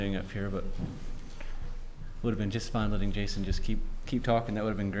moving up here, but would have been just fine letting Jason just keep talking. That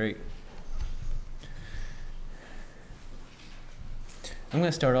would have been great. I'm going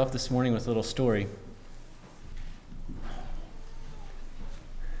to start off this morning with a little story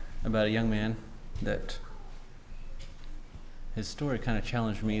about a young man that his story kind of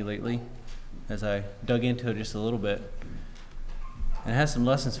challenged me lately as I dug into it just a little bit. And it has some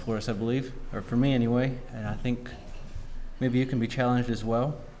lessons for us, I believe, or for me anyway, and I think maybe you can be challenged as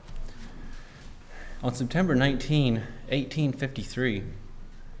well. On September 19, 1853,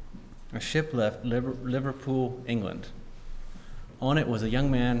 a ship left Liverpool, England. On it was a young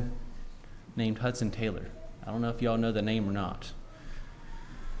man named Hudson Taylor. I don't know if y'all know the name or not.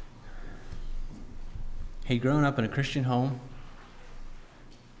 He'd grown up in a Christian home,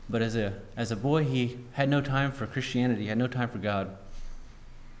 but as a boy, he had no time for Christianity, had no time for God.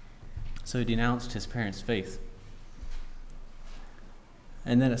 So he denounced his parents' faith.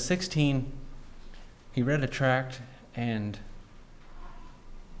 And then at 16, he read a tract and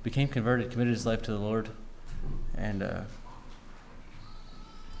became converted, committed his life to the Lord, and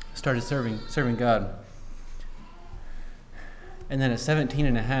started serving God. And then at 17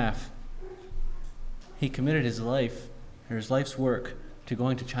 and a half, he committed his life's work to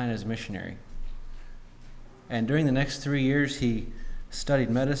going to China as a missionary. And during the next 3 years, he studied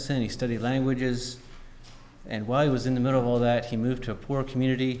medicine, he studied languages, and while he was in the middle of all that, he moved to a poor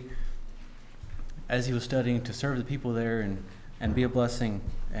community as he was studying to serve the people there and be a blessing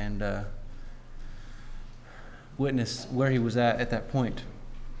and witness where he was at that point.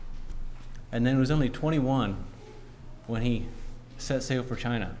 And then he was only 21 when he set sail for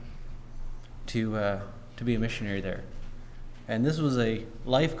China to be a missionary there. And this was a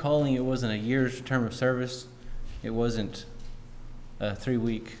life calling. It wasn't a year's term of service. It wasn't a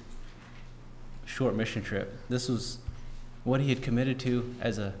 3-week short mission trip. This was what he had committed to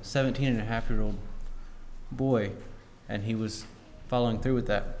as a 17-and-a-half-year-old boy, and he was following through with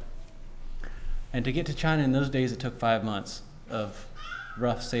that. And to get to China in those days, it took 5 months of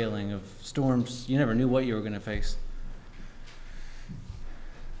rough sailing, of storms. You never knew what you were going to face.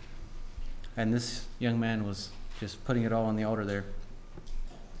 And this young man was just putting it all on the altar there.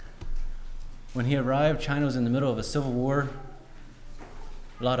 When he arrived, China was in the middle of a civil war,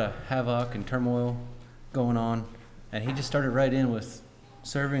 a lot of havoc and turmoil going on, and he just started right in with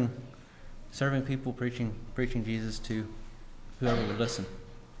serving people, preaching Jesus to whoever would listen.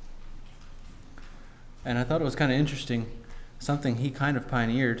 And I thought it was kind of interesting, something he kind of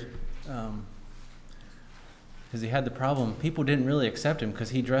pioneered, because he had the problem. People didn't really accept him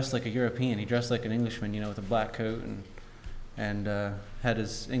because he dressed like a European. He dressed like an Englishman, with a black coat and had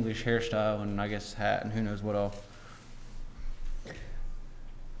his English hairstyle and I guess hat and who knows what all.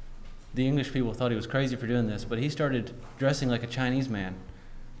 The English people thought he was crazy for doing this, but he started dressing like a Chinese man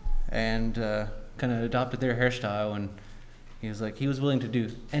and kind of adopted their hairstyle, and he was willing to do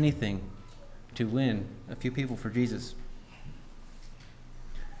anything to win a few people for Jesus.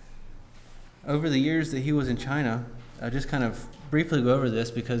 Over the years that he was in China, I'll just kind of briefly go over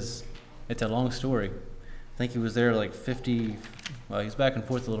this because it's a long story. I think he was there like 50, well, he's back and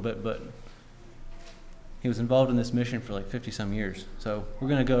forth a little bit, but he was involved in this mission for like 50-some years. So we're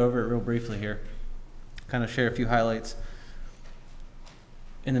going to go over it real briefly here, kind of share a few highlights.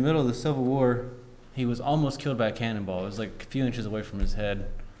 In the middle of the Civil War, he was almost killed by a cannonball. It was like a few inches away from his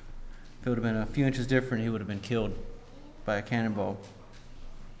head. If it would have been a few inches different, he would have been killed by a cannonball.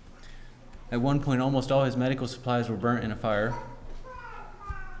 At one point, almost all his medical supplies were burnt in a fire.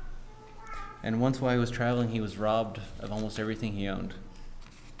 And once while he was traveling, he was robbed of almost everything he owned.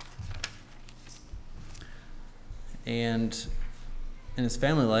 And in his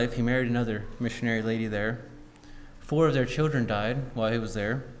family life, he married another missionary lady there. 4 of their children died while he was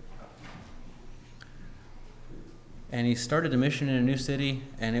there. And he started a mission in a new city,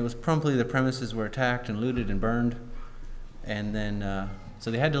 and it was promptly the premises were attacked and looted and burned. And then so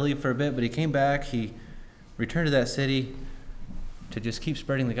they had to leave for a bit, but he came back. He returned to that city to just keep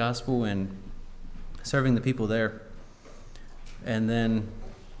spreading the gospel and serving the people there. And then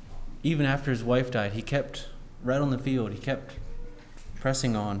even after his wife died, he kept right on the field. He kept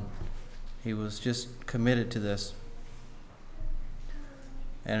pressing on. He was just committed to this.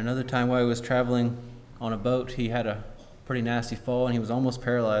 And another time while he was traveling on a boat, he had a pretty nasty fall and he was almost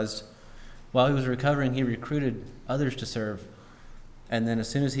paralyzed. While he was recovering, he recruited others to serve. And then as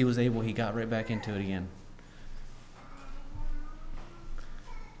soon as he was able, he got right back into it again.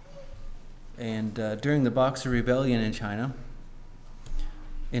 And during the Boxer Rebellion in China,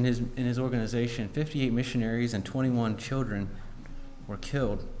 in his organization, 58 missionaries and 21 children were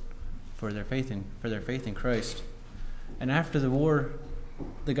killed for their faith in Christ. And after the war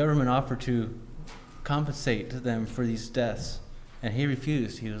the government offered to compensate them for these deaths, and he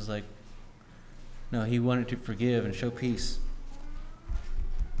refused. He was like, no, he wanted to forgive and show peace.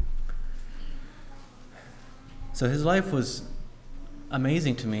 So his life was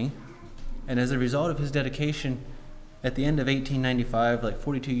amazing to me, and as a result of his dedication, at the end of 1895, like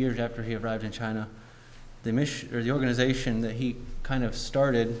 42 years after he arrived in China, the organization that he kind of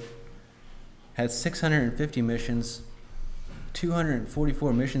started had 650 missions,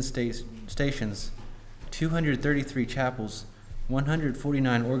 244 mission stations, 233 chapels,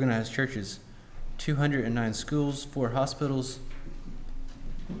 149 organized churches, 209 schools, 4 hospitals,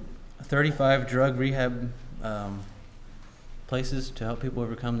 35 drug rehab places to help people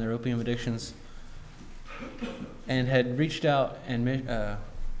overcome their opium addictions, and had reached out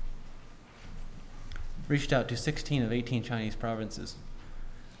to 16 of 18 Chinese provinces.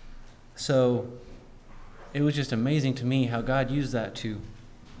 So it was just amazing to me how God used that to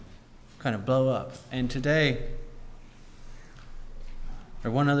kind of blow up. And today,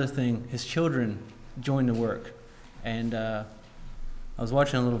 or one other thing, his children joined the work. And I was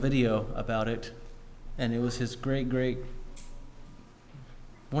watching a little video about it, and it was his great,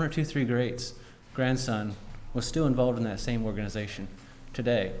 one or two, three greats grandson was still involved in that same organization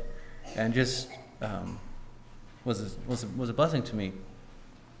today, and just was a blessing to me.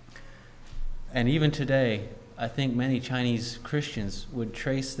 And even today, I think many Chinese Christians would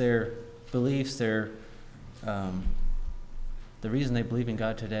trace their beliefs, the reason they believe in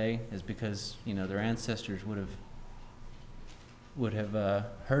God today is because, their ancestors would have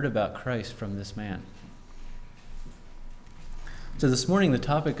heard about Christ from this man. So this morning, the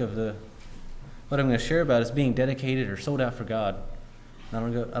topic of what I'm going to share about is being dedicated or sold out for God. I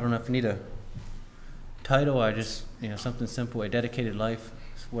don't know if I need a title. I just, something simple, a dedicated life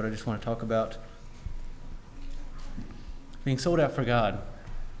is what I just want to talk about. Being sold out for God.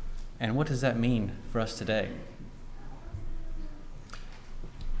 And what does that mean for us today?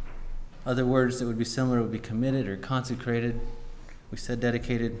 Other words that would be similar would be committed or consecrated. We said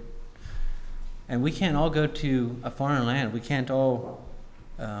dedicated. And we can't all go to a foreign land. We can't all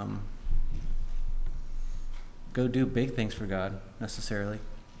go do big things for God necessarily.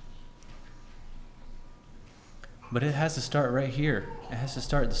 But it has to start right here. It has to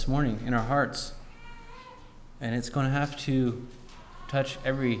start this morning in our hearts. And it's going to have to touch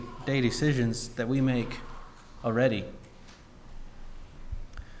everyday decisions that we make already.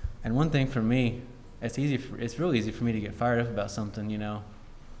 And one thing for me, it's real easy for me to get fired up about something,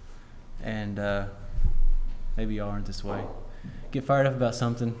 and maybe y'all aren't this way. Get fired up about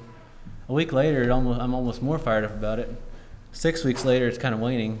something. A week later, I'm almost more fired up about it. 6 weeks later, it's kind of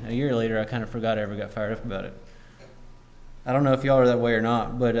waning. A year later, I kind of forgot I ever got fired up about it. I don't know if y'all are that way or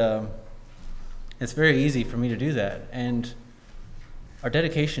not, but it's very easy for me to do that. And our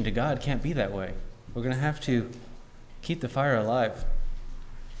dedication to God can't be that way. We're going to have to keep the fire alive.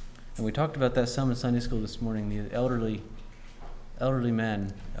 And we talked about that some in Sunday school this morning, the elderly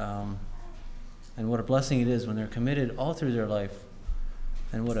men, and what a blessing it is when they're committed all through their life,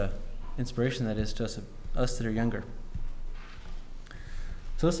 and what a inspiration that is to us that are younger.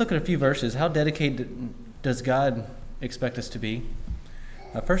 So let's look at a few verses. How dedicated does God expect us to be?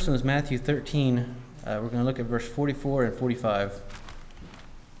 First one is Matthew 13. We're going to look at verse 44 and 45.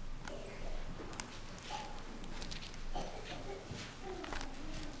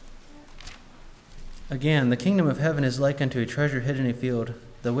 Again, the kingdom of heaven is like unto a treasure hid in a field,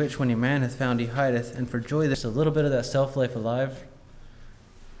 the which when a man hath found he hideth, and for joy there's a little bit of that self-life alive.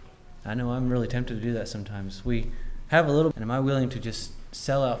 I know I'm really tempted to do that sometimes. We have a little, and am I willing to just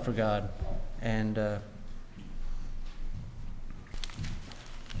sell out for God? And that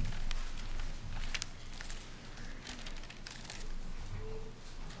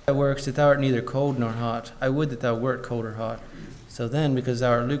works, that thou art neither cold nor hot. I would that thou wert cold or hot. So then, because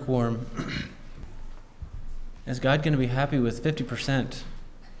thou art lukewarm, is God going to be happy with 50%?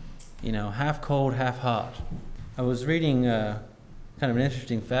 Half cold, half hot. I was reading kind of an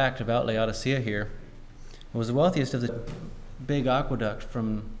interesting fact about Laodicea here. It was the wealthiest of the big aqueduct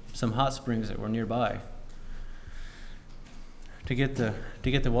from some hot springs that were nearby. To get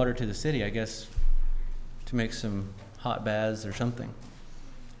the water to the city, I guess, to make some hot baths or something.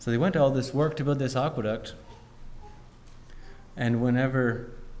 So they went to all this work to build this aqueduct. And whenever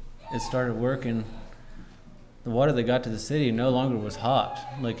it started working, the water that got to the city no longer was hot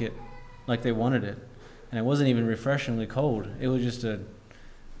like they wanted it. And it wasn't even refreshingly cold. It was just a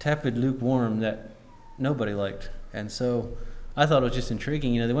tepid, lukewarm that nobody liked. And so I thought it was just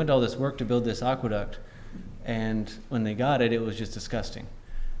intriguing. They went to all this work to build this aqueduct, and when they got it, it was just disgusting.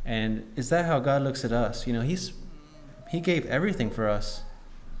 And is that how God looks at us? He gave everything for us.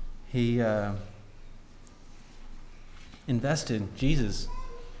 he invested Jesus.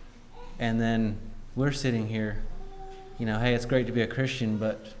 And then we're sitting here, hey, it's great to be a Christian,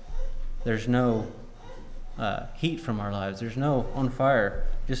 but there's no heat from our lives. There's no on fire,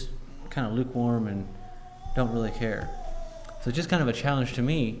 just kind of lukewarm and don't really care. So just kind of a challenge to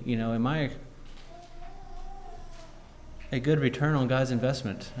me, am I a good return on God's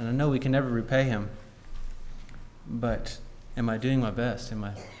investment? And I know we can never repay him, but am I doing my best? Am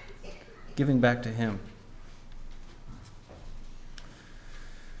I giving back to him?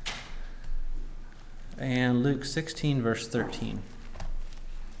 And Luke 16, verse 13.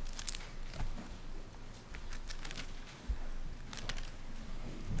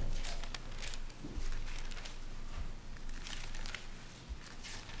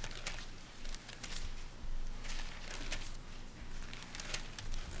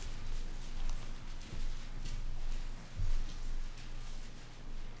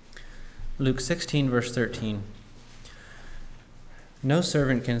 Luke 16, verse 13. No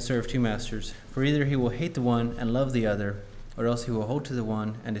servant can serve two masters, for either he will hate the one and love the other, or else he will hold to the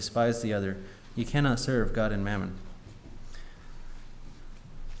one and despise the other. You cannot serve God and mammon.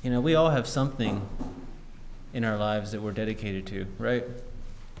 We all have something in our lives that we're dedicated to, right?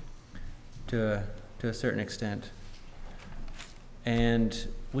 To a certain extent. And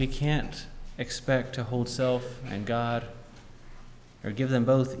we can't expect to hold self and God, or give them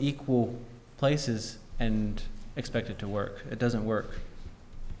both equal places and expect it to work. It doesn't work.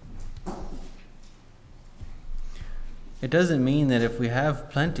 It doesn't mean that if we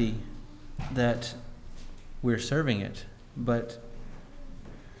have plenty that we're serving it, but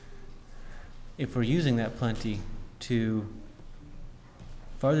if we're using that plenty to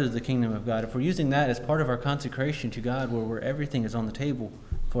further the kingdom of God, if we're using that as part of our consecration to God, where everything is on the table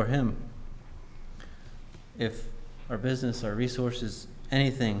for him, if our business, our resources,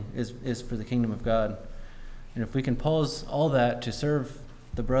 anything is for the kingdom of God, and if we can pause all that to serve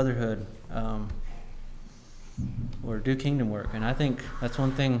the brotherhood, or do kingdom work. And I think that's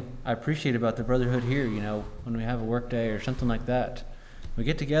one thing I appreciate about the brotherhood here, when we have a work day or something like that. We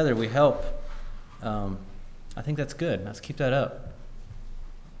get together, we help. I think that's good. Let's keep that up.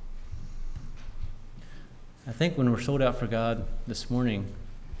 I think when we're sold out for God this morning,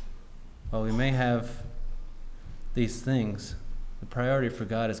 while we may have these things, the priority for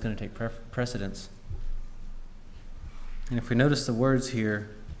God is going to take precedence. And if we notice the words here,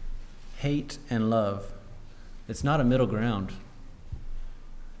 hate and love, it's not a middle ground.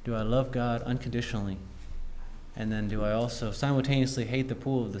 Do I love God unconditionally? And then do I also simultaneously hate the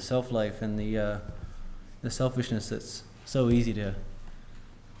pull of the self-life and the selfishness that's so easy to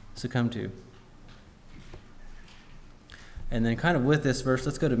succumb to? And then kind of with this verse,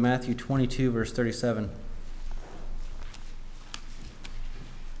 let's go to Matthew 22, verse 37.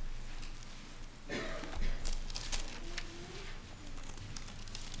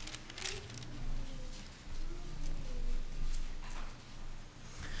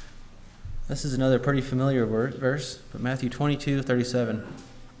 This is another pretty familiar verse, but Matthew 22:37.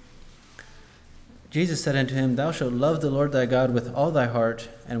 Jesus said unto him, Thou shalt love the Lord thy God with all thy heart,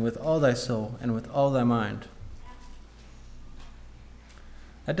 and with all thy soul, and with all thy mind.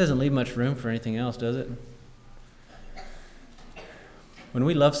 That doesn't leave much room for anything else, does it? When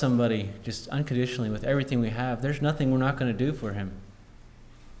we love somebody just unconditionally with everything we have, there's nothing we're not going to do for him.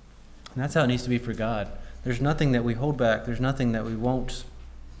 And that's how it needs to be for God. There's nothing that we hold back. There's nothing that we won't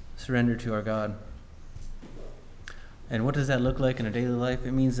surrender to our God. And what does that look like in our daily life?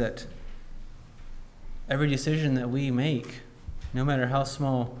 It means that every decision that we make, no matter how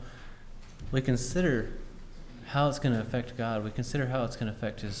small, we consider how it's going to affect God. We consider how it's going to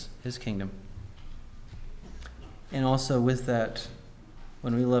affect his kingdom. And also with that,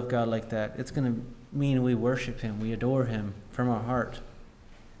 when we love God like that, it's going to mean we worship him, we adore him from our heart.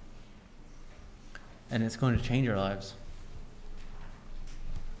 And it's going to change our lives.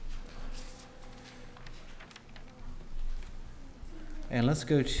 And let's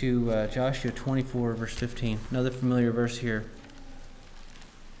go to Joshua 24, verse 15. Another familiar verse here.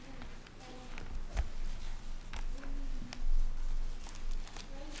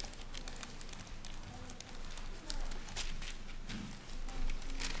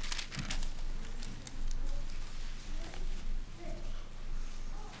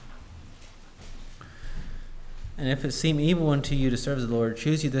 And if it seem evil unto you to serve the Lord,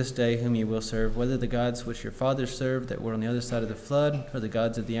 choose you this day whom you will serve, whether the gods which your fathers served that were on the other side of the flood, or the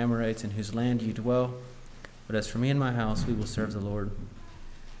gods of the Amorites in whose land you dwell. But as for me and my house, we will serve the Lord.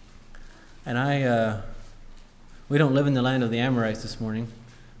 And we don't live in the land of the Amorites this morning,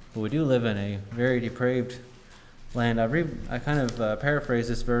 but we do live in a very depraved land. I kind of paraphrase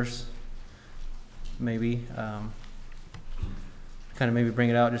this verse, maybe, kind of maybe bring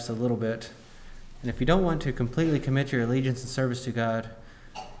it out just a little bit. And if you don't want to completely commit your allegiance and service to God,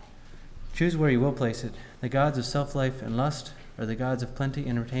 choose where you will place it. The gods of self-life and lust, or the gods of plenty,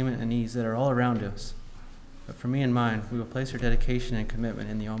 entertainment, and ease that are all around us. But for me and mine, we will place our dedication and commitment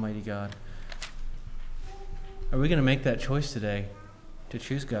in the Almighty God. Are we going to make that choice today to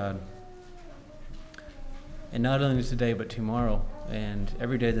choose God? And not only today, but tomorrow, and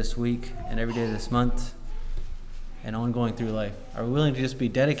every day this week, and every day this month, and ongoing through life? Are we willing to just be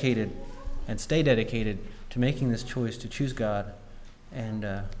dedicated and stay dedicated to making this choice to choose God and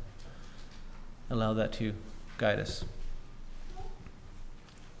allow that to guide us?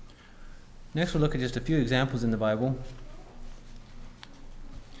 Next, we'll look at just a few examples in the Bible.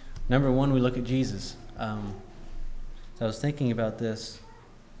 Number one, we look at Jesus. So I was thinking about this.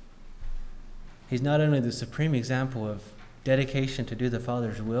 He's not only the supreme example of dedication to do the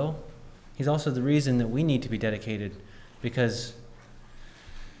Father's will, he's also the reason that we need to be dedicated, because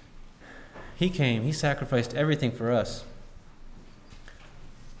he came, he sacrificed everything for us.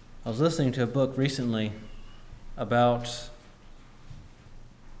 I was listening to a book recently about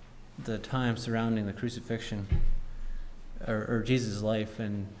the time surrounding the crucifixion, or Jesus' life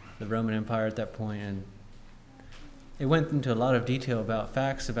and the Roman Empire at that point, and it went into a lot of detail about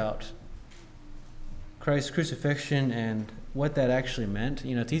facts about Christ's crucifixion and what that actually meant.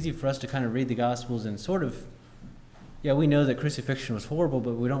 You know, it's easy for us to kind of read the Gospels and sort of, yeah, we know that crucifixion was horrible,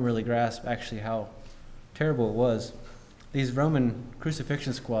 but we don't really grasp actually how terrible it was. These Roman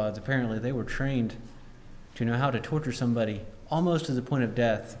crucifixion squads, apparently they were trained to know how to torture somebody almost to the point of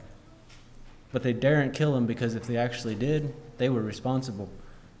death, but they daren't kill them, because if they actually did, they were responsible.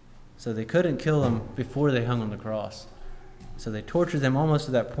 So they couldn't kill them before they hung on the cross. So they tortured them almost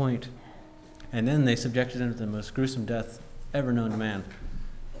to that point, and then they subjected them to the most gruesome death ever known to man.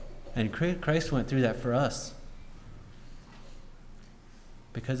 And Christ went through that for us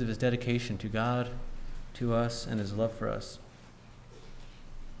because of his dedication to God, to us, and his love for us.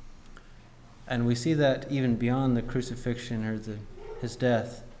 And we see that even beyond the crucifixion or his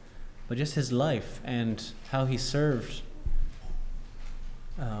death, but just his life and how he served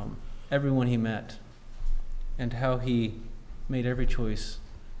everyone he met, and how he made every choice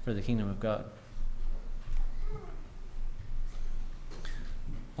for the kingdom of God.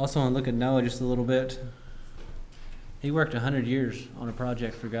 Also, I want to look at Noah just a little bit. He worked 100 years on a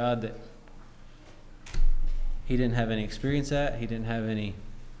project for God that he didn't have any experience at. He didn't have any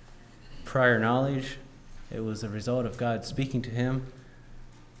prior knowledge. It was a result of God speaking to him.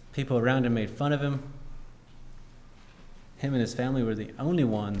 People around him made fun of him. Him and his family were the only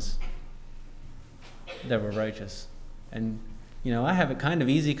ones that were righteous. And, you know, I have it kind of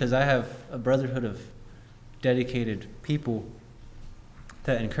easy because I have a brotherhood of dedicated people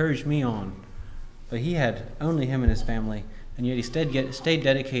that encouraged me on. But he had only him and his family, and yet he stayed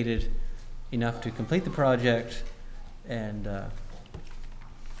dedicated enough to complete the project and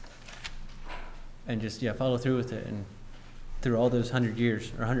just follow through with it, and through all those 100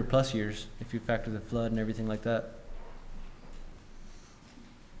 years, or 100 plus years, if you factor the flood and everything like that.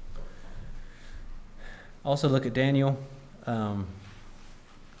 Also look at Daniel.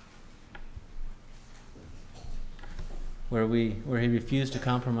 Where he refused to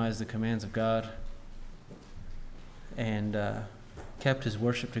compromise the commands of God, and kept his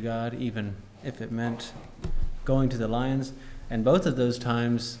worship to God, even if it meant going to the lions. And both of those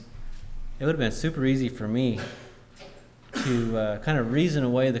times, it would have been super easy for me to kind of reason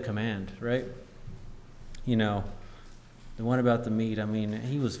away the command, right? You know, the one about the meat, I mean,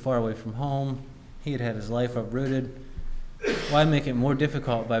 he was far away from home. He had his life uprooted. Why make it more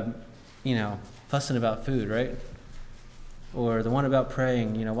difficult by, fussing about food, right? Or the one about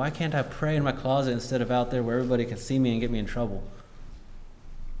praying, why can't I pray in my closet instead of out there where everybody can see me and get me in trouble?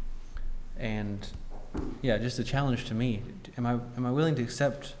 And just a challenge to me. Am I willing to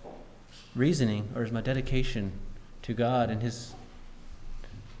accept reasoning, or is my dedication to God and his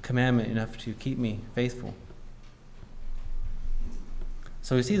commandment enough to keep me faithful?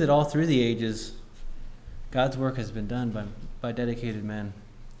 So we see that all through the ages, God's work has been done by dedicated men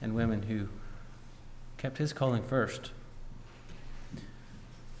and women who kept his calling first.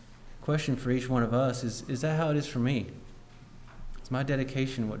 Question for each one of us is that how it is for me? Is my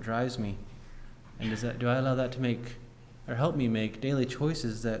dedication what drives me? And do I allow that to make, or help me make, daily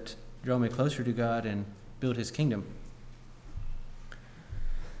choices that draw me closer to God and build his kingdom?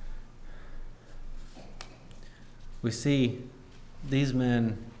 We see these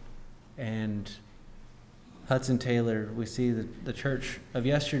men and Hudson Taylor, we see the church of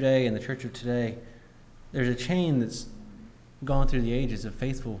yesterday and the church of today there's a chain that's gone through the ages of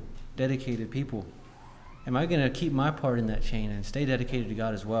faithful, dedicated people. Am I going to keep my part in that chain and stay dedicated to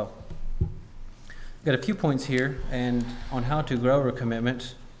God as well? I've got a few points here and on how to grow our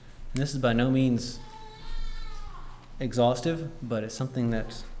commitment. And this is by no means exhaustive, but it's something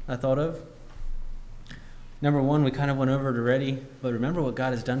that I thought of. Number one, we kind of went over it already, but remember what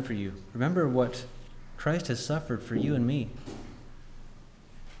God has done for you. Remember what Christ has suffered for you and me.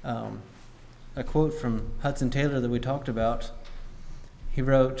 A quote from Hudson Taylor that we talked about. He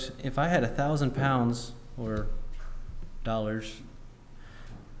wrote, "If I had 1,000 pounds or dollars,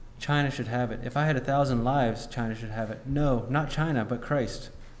 China should have it. If I had 1,000 lives, China should have it. No, not China, but Christ.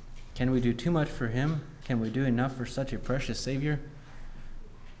 Can we do too much for him? Can we do enough for such a precious Savior?"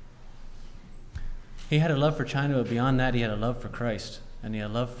 He had a love for China, but beyond that, he had a love for Christ, and he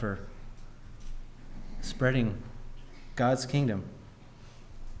had a love for spreading God's kingdom.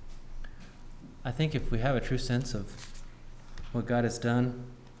 I think if we have a true sense of what God has done,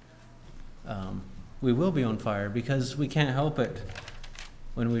 we will be on fire, because we can't help it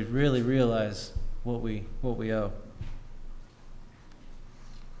when we really realize what we owe.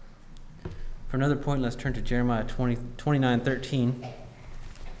 For another point, let's turn to Jeremiah 29:13.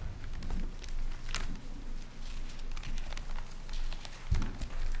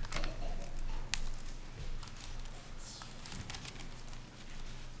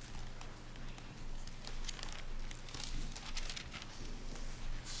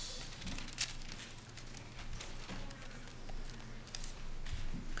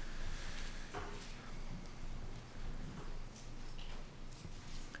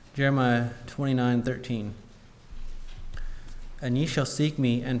 Jeremiah 29:13. "And ye shall seek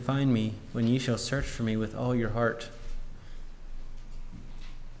me and find me when ye shall search for me with all your heart."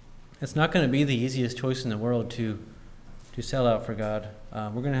 It's not going to be the easiest choice in the world to sell out for God.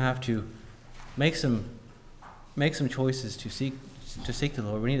 We're going to have to make some choices to seek the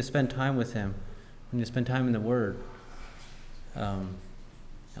Lord. We need to spend time with him. We need to spend time in the Word. And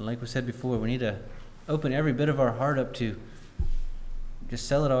like we said before, we need to open every bit of our heart up to just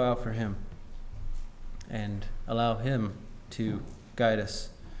sell it all out for him and allow him to guide us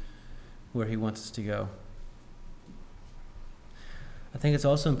where he wants us to go. I think it's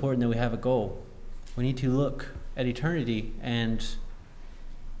also important that we have a goal. We need to look at eternity and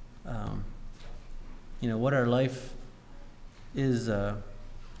what our life is, what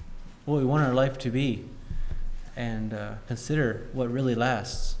we want our life to be, and consider what really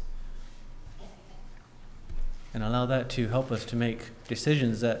lasts, and allow that to help us to make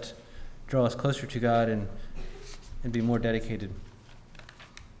decisions that draw us closer to God and be more dedicated.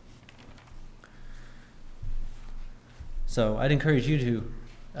 So I'd encourage you to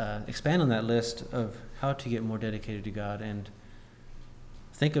expand on that list of how to get more dedicated to God, and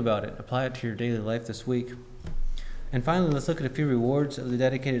think about it. Apply it to your daily life this week. And finally, let's look at a few rewards of the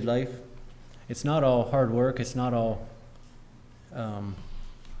dedicated life. It's not all hard work. It's not all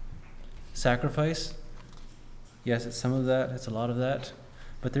sacrifice. Yes, it's some of that. It's a lot of that.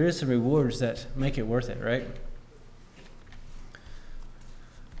 But there is some rewards that make it worth it, right?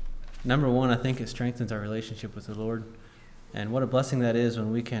 Number one, I think it strengthens our relationship with the Lord. And what a blessing that is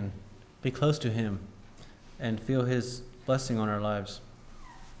when we can be close to him and feel his blessing on our lives.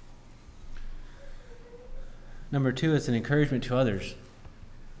 Number two, it's an encouragement to others.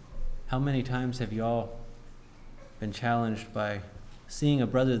 How many times have y'all been challenged by seeing a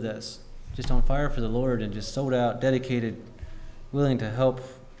brother that's just on fire for the Lord and just sold out, dedicated, willing to help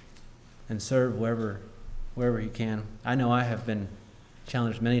and serve wherever he can? I know I have been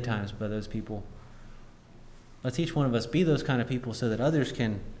challenged many times by those people. Let's each one of us be those kind of people so that others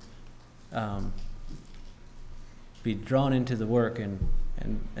can be drawn into the work and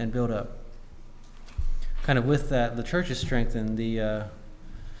build up. Kind of with that, the church is strengthened.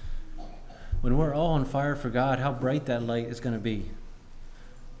 When we're all on fire for God, how bright that light is going to be.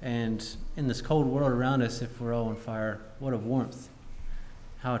 And in this cold world around us, if we're all on fire, what a warmth.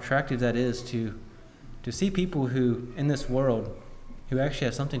 How attractive that is to see people who, in this world, who actually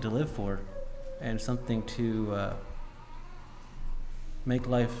have something to live for and something to make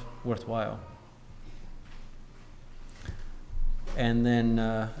life worthwhile. And then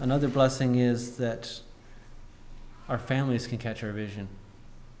another blessing is that our families can catch our vision.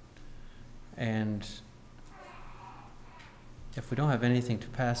 And if we don't have anything to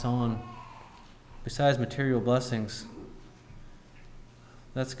pass on besides material blessings,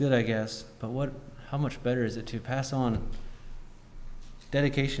 that's good, I guess. But how much better is it to pass on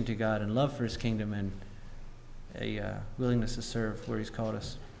dedication to God and love for his kingdom and a willingness to serve where he's called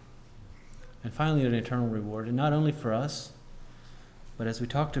us. And finally, an eternal reward. And not only for us, but as we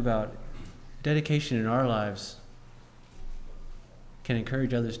talked about dedication in our lives can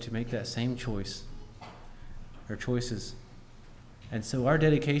encourage others to make that same choice or choices. And so our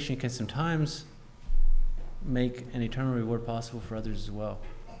dedication can sometimes make an eternal reward possible for others as well.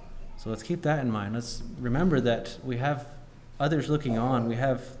 So let's keep that in mind. Let's remember that we have others looking on. We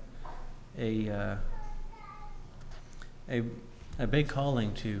have a big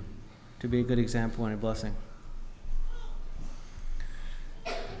calling to be a good example and a blessing.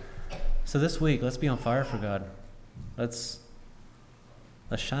 So this week, let's be on fire for God. Let's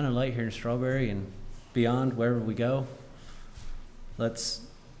shine a light here in Strawberry and beyond, wherever we go. Let's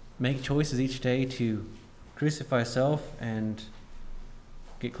make choices each day to crucify self and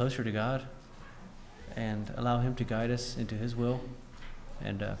get closer to God and allow Him to guide us into His will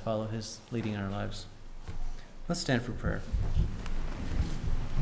and follow His leading in our lives. Let's stand for prayer.